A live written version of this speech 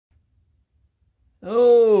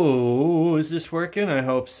Oh, is this working? I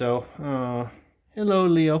hope so. Oh, hello,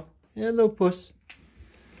 Leo. Hello, Puss.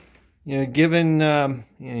 Yeah, yeah,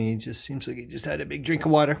 he just seems like he just had a big drink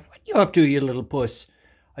of water. What you up to, you little puss?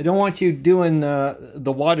 I don't want you doing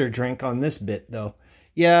the water drink on this bit, though.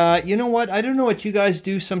 Yeah, you know what? I don't know what you guys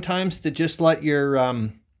do sometimes to just let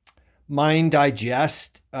your mind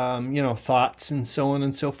digest, thoughts and so on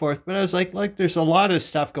and so forth. But I was like, there's a lot of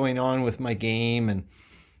stuff going on with my game, and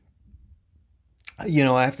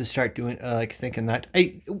I have to start doing thinking that.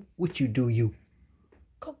 Hey, what you do? You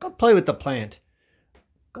go play with the plant.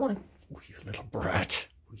 Go on, oh, you little brat.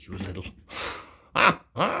 Oh, you little.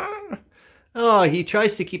 Oh, he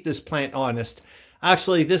tries to keep this plant honest.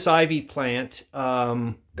 Actually, this ivy plant,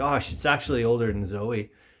 gosh, it's actually older than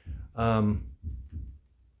Zoe.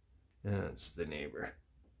 It's the neighbor.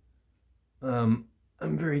 I'm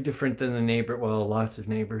very different than the neighbor. Well, lots of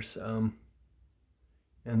neighbors.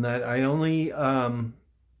 And that I only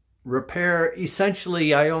repair.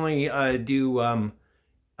 Essentially, I only do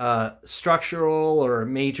structural or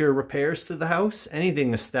major repairs to the house.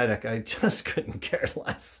 Anything aesthetic, I just couldn't care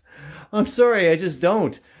less. I'm sorry, I just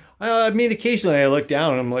don't. I mean, occasionally I look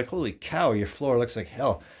down and I'm like, holy cow, your floor looks like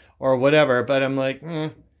hell, or whatever. But I'm like,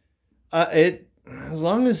 as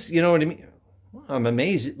long as you know what I mean. I'm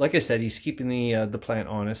amazed. Like I said, he's keeping the plant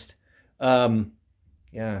honest.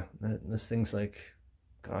 Yeah, this thing's like,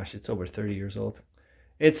 gosh, it's over 30 years old.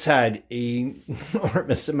 It's had an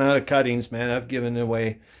enormous amount of cuttings, man. I've given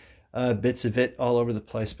away bits of it all over the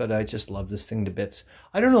place, but I just love this thing to bits.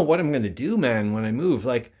 I don't know what I'm going to do, man, when I move.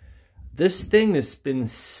 Like, this thing has been,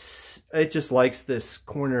 it just likes this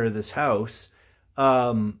corner of this house.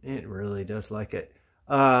 It really does like it.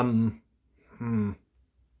 I'll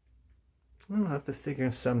have to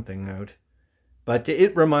figure something out. But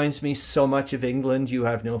it reminds me so much of England, you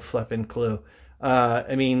have no flipping clue.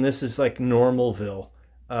 I mean, this is like Normalville.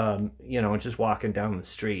 Just walking down the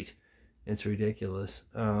street. It's ridiculous.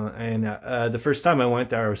 And the first time I went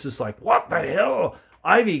there, I was just like, what the hell?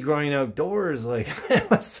 Ivy growing outdoors. Like, it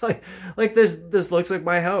was like this looks like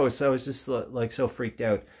my house. I was just like so freaked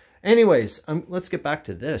out. Anyways, let's get back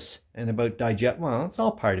to this and about digest. Well, it's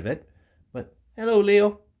all part of it. But hello,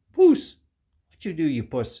 Leo. Puss. What you do, you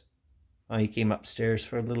puss? Oh, he came upstairs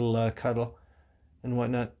for a little cuddle and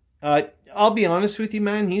whatnot. I'll be honest with you,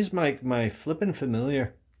 man. He's my flippin'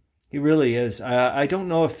 familiar. He really is. I don't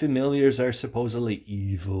know if familiars are supposedly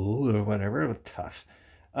evil or whatever, but tough.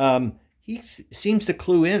 He seems to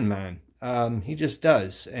clue in, man. He just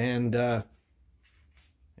does. And yeah,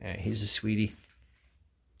 he's a sweetie.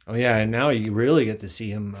 Oh yeah, and now you really get to see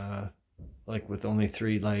him like with only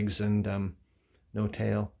 3 legs and no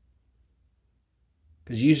tail.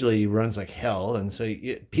 Because usually he runs like hell, and so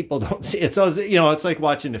people don't see it. So, it's like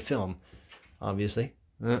watching a film, obviously.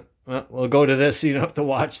 Well, we'll go to this so you don't have to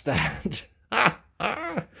watch that.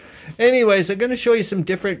 Anyways, I'm going to show you some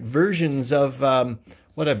different versions of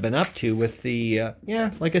what I've been up to with the,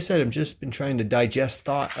 like I said, I've just been trying to digest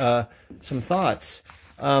some thoughts.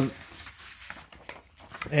 And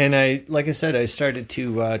like I said, I started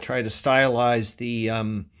to try to stylize the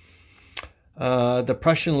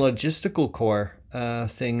Prussian Logistical Corps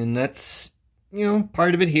thing, and that's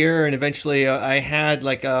part of it here. And eventually I had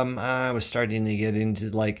I was starting to get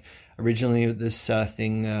into originally this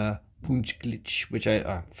thing Punchglitch, which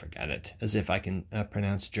I forget it, as if I can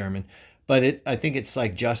pronounce German, but I think it's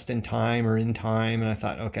like just in time or in time, and I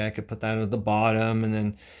thought, okay, I could put that at the bottom,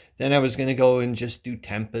 and then I was going to go and just do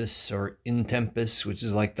Tempus or In Tempus, which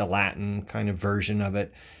is like the Latin kind of version of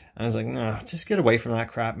it. I was like, no, just get away from that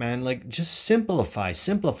crap, man. Like, just simplify.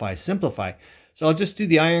 So I'll just do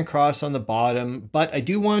the iron cross on the bottom, but I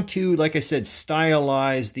do want to, like I said,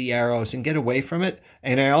 stylize the arrows and get away from it.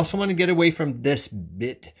 And I also want to get away from this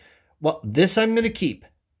bit. Well, this I'm going to keep,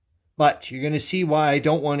 but you're going to see why I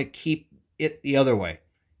don't want to keep it the other way.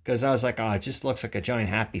 Because I was like, oh, it just looks like a giant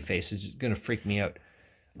happy face. It's just going to freak me out.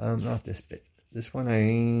 Not this bit. This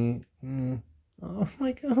one, oh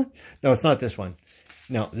my God. No, it's not this one.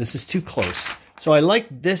 No, this is too close. So I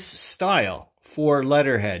like this style for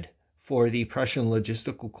letterhead for the Prussian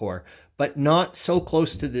Logistical Corps, but not so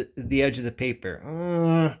close to the edge of the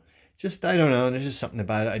paper. Just, I don't know. There's just something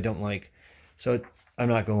about it I don't like. So I'm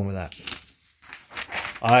not going with that.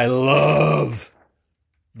 I love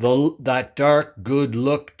that dark, good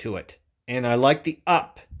look to it. And I like the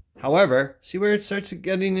up. However, see where it starts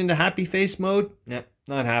getting into happy face mode? Nah,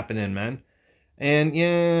 not happening, man. And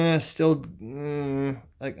yeah, still,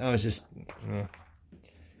 like I was just,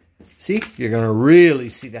 see, you're going to really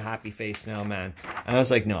see the happy face now, man. And I was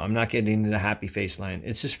like, no, I'm not getting into the happy face line.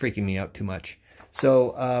 It's just freaking me out too much.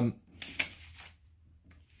 So,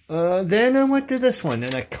 Then I went to this one,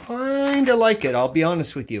 and I kind of like it, I'll be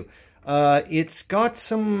honest with you. It's got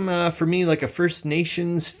some, for me, like a First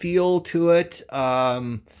Nations feel to it.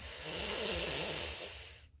 An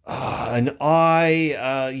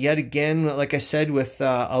eye, yet again, like I said, with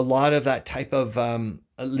a lot of that type of,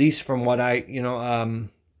 at least from what I, I don't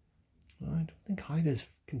think Haida is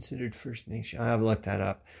considered First Nation. I have looked that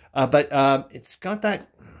up. But it's got that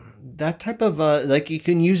type of, like you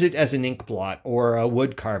can use it as an ink blot or a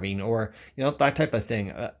wood carving or, that type of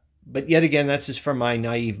thing. But yet again, that's just from my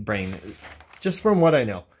naive brain, just from what I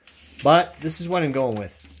know. But this is what I'm going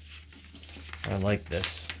with. I like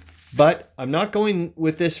this. But I'm not going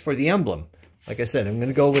with this for the emblem. Like I said, I'm going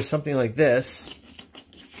to go with something like this.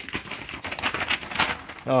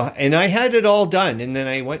 And I had it all done, and then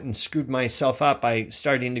I went and screwed myself up by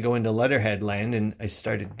starting to go into Letterhead land, and I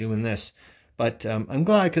started doing this. But I'm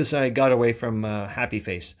glad because I got away from Happy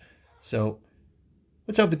Face. So,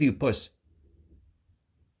 what's up with you, Puss?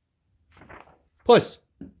 Puss,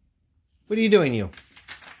 what are you doing, you?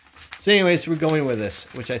 So anyways, we're going with this,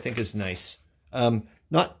 which I think is nice.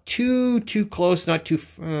 Not too close, not too,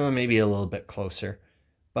 maybe a little bit closer.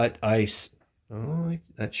 But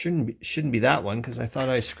that shouldn't be that one, because I thought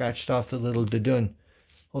I scratched off the little dudun.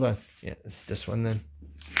 Hold on. Yeah, it's this one then.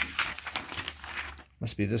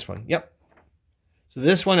 Must be this one. Yep. So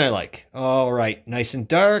this one I like. All right. Nice and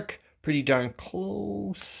dark. Pretty darn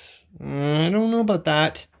close. I don't know about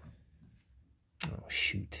that. Oh,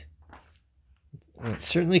 shoot. It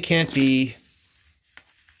certainly can't be.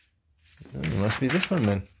 It must be this one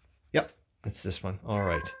then. Yep. It's this one. All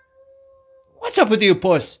right. What's up with you,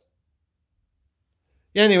 Puss?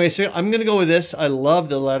 Yeah, anyway, so I'm going to go with this. I love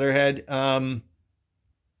the letterhead. Yeah,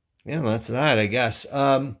 that's that, I guess.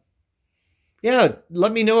 Yeah,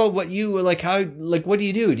 let me know what you, like, what do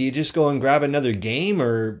you do? Do you just go and grab another game,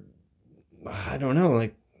 or, I don't know,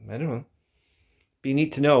 I don't know. Be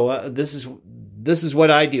neat to know. This is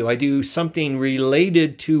what I do. I do something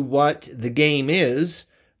related to what the game is,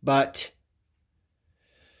 but,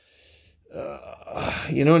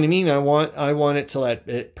 you know what I mean? I want it to let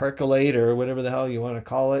it percolate, or whatever the hell you want to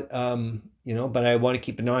call it. But I want to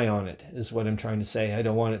keep an eye on it, is what I'm trying to say. I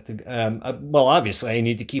don't want it to, well, obviously I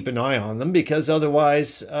need to keep an eye on them, because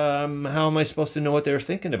otherwise, how am I supposed to know what they're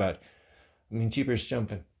thinking about? I mean, jeepers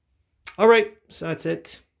jumping. All right, so that's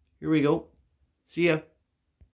it. Here we go. See ya.